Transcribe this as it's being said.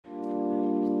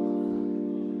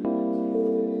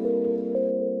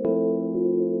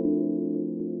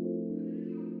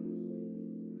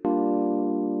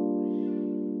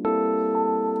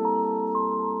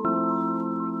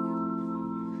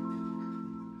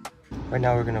Right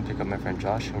now we're gonna pick up my friend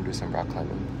Josh and we'll do some rock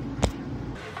climbing.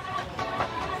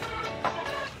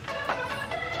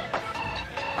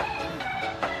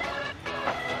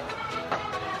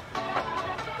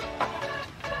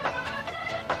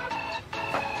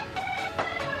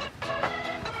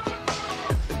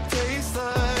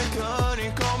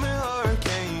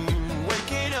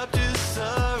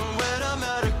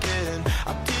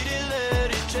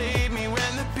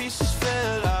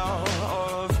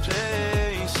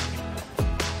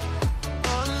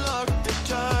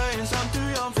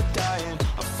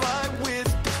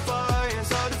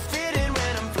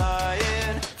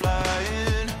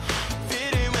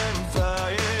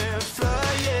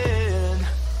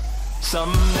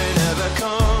 Some may never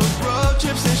come, road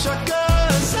trips and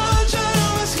shotguns, sunshine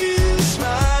on my skin,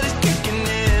 smile is kicking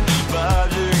in,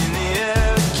 vibes are in the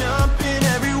air, jumping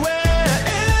everywhere,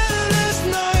 endless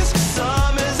nights,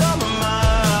 summer's on my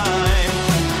mind.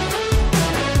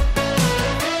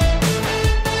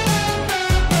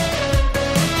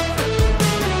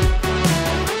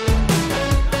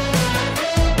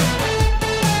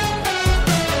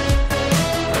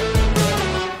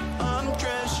 I'm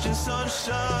drenched in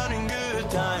sunshine and good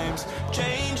times,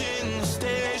 changing the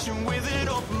station with an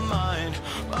open mind.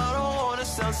 I don't wanna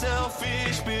sound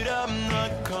selfish, but I'm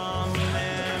not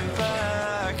coming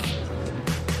back.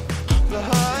 The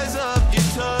highs up you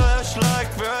touch like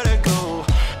vertigo,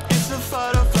 it's a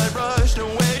fight or flight rush, no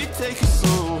way to take it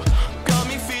slow. Got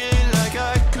me feeling like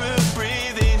I could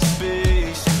breathe in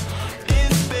space,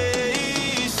 in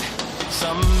space.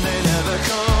 Some may never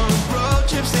come, road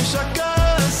trips and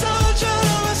shotguns, sunshine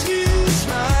on my skin,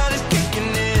 smile is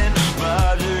kicking in,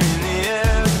 vibes are in the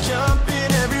air,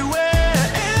 jumping everywhere,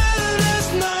 endless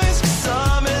nights, 'cause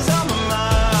summer's on my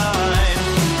mind.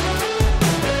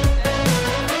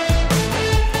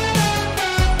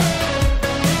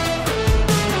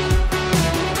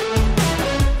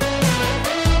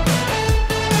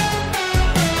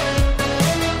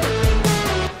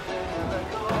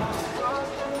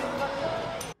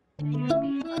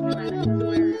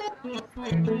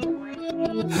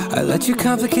 I let you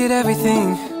complicate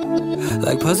everything,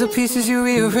 like puzzle pieces you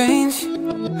rearrange.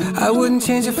 I wouldn't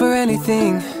change it for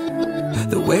anything,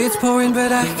 the way it's pouring,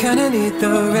 but I kinda need the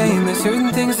rain. There's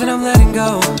certain things that I'm letting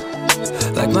go,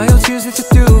 like my old shoes that you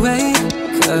threw away,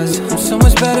 'cause I'm so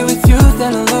much better with you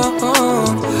than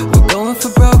alone. We're going for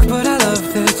broke, but I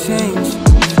love the change.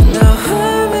 Now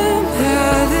I'm in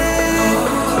heaven,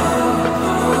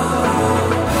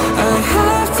 I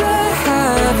have to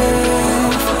have it.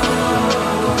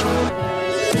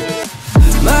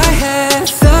 My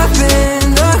head's up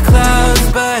in the clouds,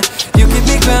 but you keep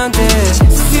me grounded.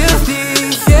 Still the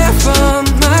air from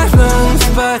my lungs,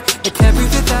 but I can't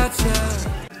breathe without you.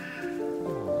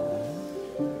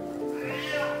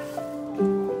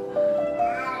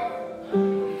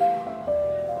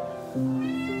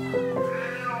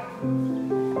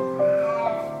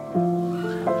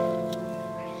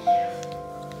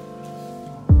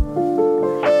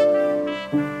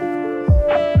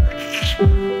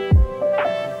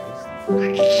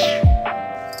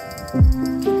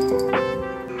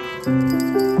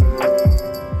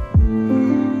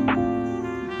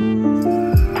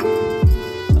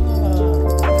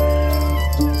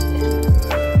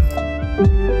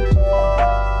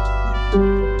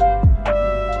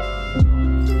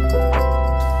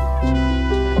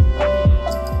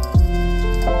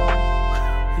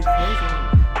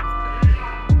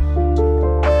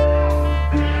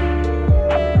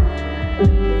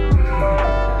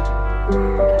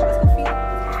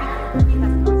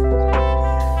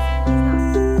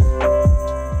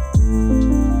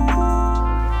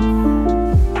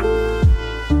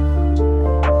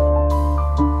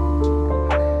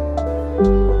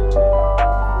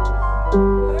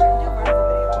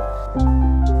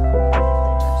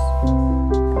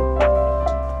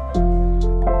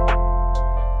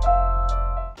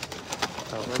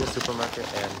 We're in the supermarket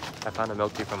and I found a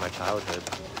milk tea from my childhood.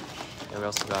 And we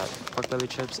also got pork belly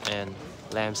chips and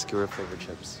lamb skewer flavored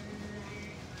chips.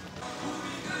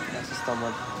 I also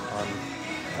stumbled on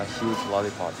a huge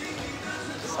lollipop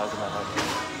the size of my head.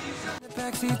 The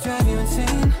backseat drive you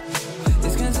insane.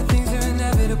 These kinds of things are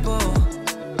inevitable.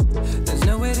 There's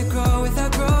no way to grow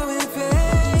without growing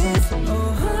pains.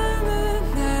 Oh, I'm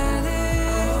an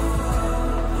addict,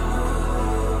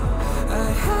 I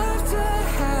have to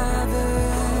have it.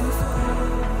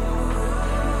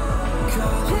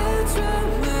 Call it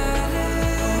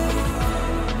dramatic,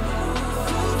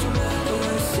 but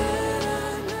I said I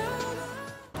know.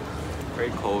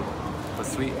 Very cold, but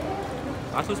sweet.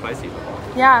 Not too spicy.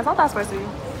 Yeah, it's not that spicy.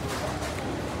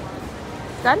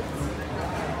 Done?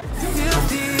 Feel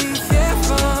the air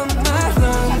from my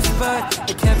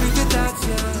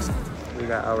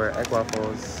got our egg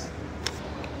waffles.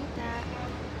 Eat that.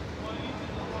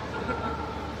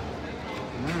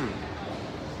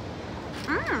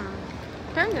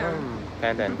 Tender.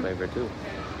 Panda and flavor too.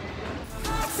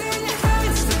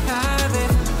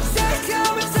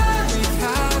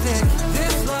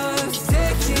 This love's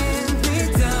taking me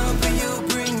down, but you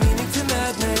bring meaning to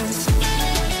madness.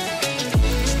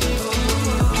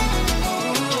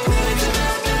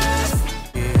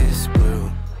 It's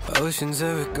blue, oceans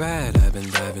of regret I've been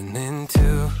diving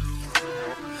into.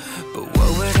 But what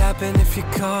would happen if you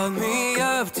called me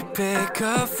up to pick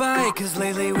a fight? Cause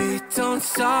lately we don't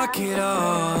talk at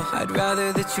all. I'd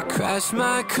rather that you crash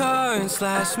my car and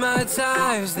slash my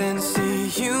tires than see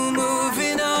you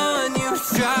moving on. You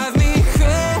drive me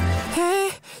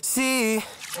crazy,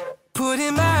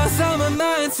 putting miles on my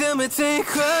mind till my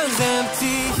tank runs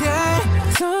empty.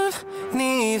 I don't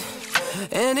need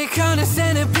any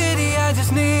condescending pity, I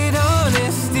just need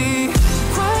honesty.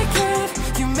 Why can't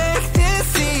you make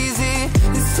this easy?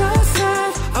 It's so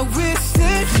sad, I wish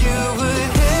that you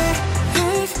would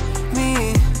hate me.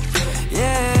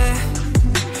 Yeah,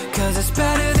 cause it's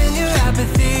better than your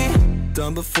apathy.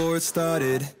 Done before it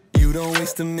started, you don't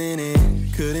waste a minute.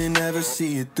 Couldn't ever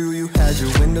see it through, you had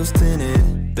your windows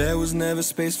tinted. There was never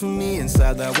space for me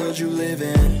inside that world you live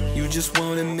in. You just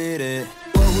won't admit it.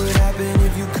 What would happen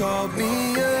if you called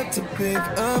me up to pick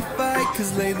a fight?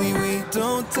 Cause lately we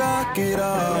don't talk at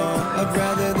all. I'd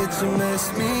rather that you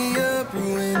mess me up,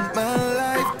 ruin my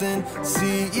life, than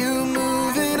see you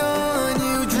moving on.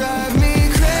 You drive me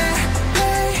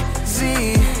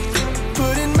crazy,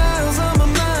 putting miles on my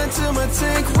mind till my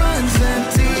tank runs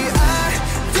empty. I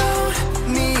don't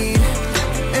need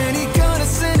any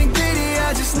condescending pity,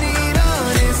 I just need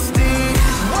honesty.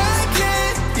 Why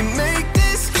can't you make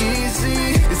this easy?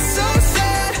 It's so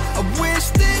sad, I wish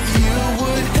that you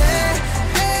would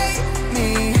hate me.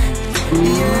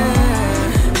 Yeah.